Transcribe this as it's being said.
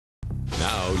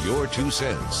Now, your 2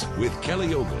 cents with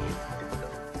Kelly Ogle.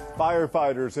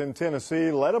 Firefighters in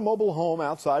Tennessee let a mobile home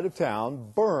outside of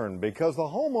town burn because the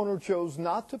homeowner chose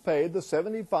not to pay the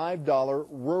 $75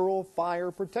 rural fire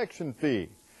protection fee.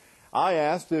 I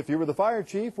asked, if you were the fire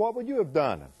chief, what would you have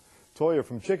done? Toya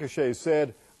from Chickasha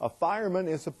said a fireman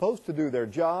is supposed to do their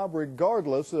job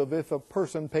regardless of if a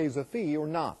person pays a fee or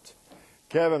not.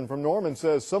 Kevin from Norman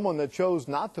says someone that chose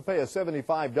not to pay a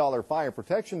 $75 fire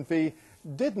protection fee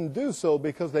didn't do so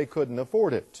because they couldn't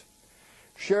afford it.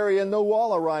 Sherry in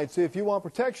Nowalla writes, if you want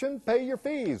protection, pay your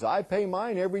fees. I pay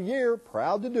mine every year,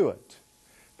 proud to do it.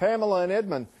 Pamela in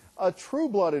Edmond, a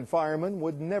true-blooded fireman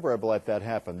would never have let that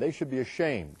happen. They should be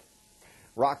ashamed.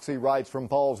 Roxy writes from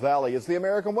Pauls Valley, it's the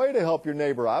American way to help your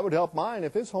neighbor. I would help mine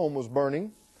if his home was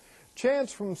burning.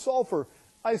 Chance from Sulphur,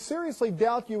 I seriously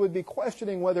doubt you would be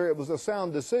questioning whether it was a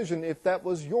sound decision if that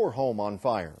was your home on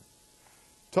fire.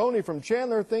 Tony from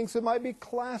Chandler thinks it might be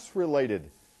class-related.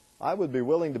 I would be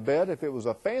willing to bet if it was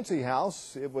a fancy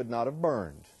house, it would not have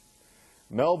burned.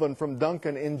 Melvin from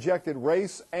Duncan injected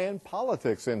race and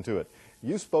politics into it.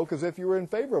 You spoke as if you were in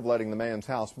favor of letting the man's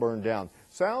house burn down.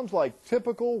 Sounds like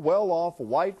typical well-off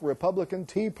white Republican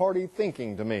Tea Party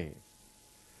thinking to me.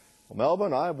 Well,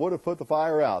 Melvin, I would have put the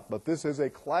fire out, but this is a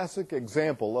classic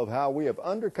example of how we have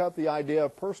undercut the idea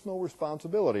of personal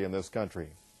responsibility in this country.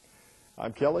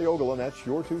 I'm Kelly Ogle, and that's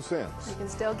your 2 cents. You can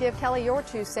still give Kelly your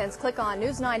 2 cents. Click on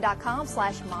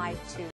news9.com/my2.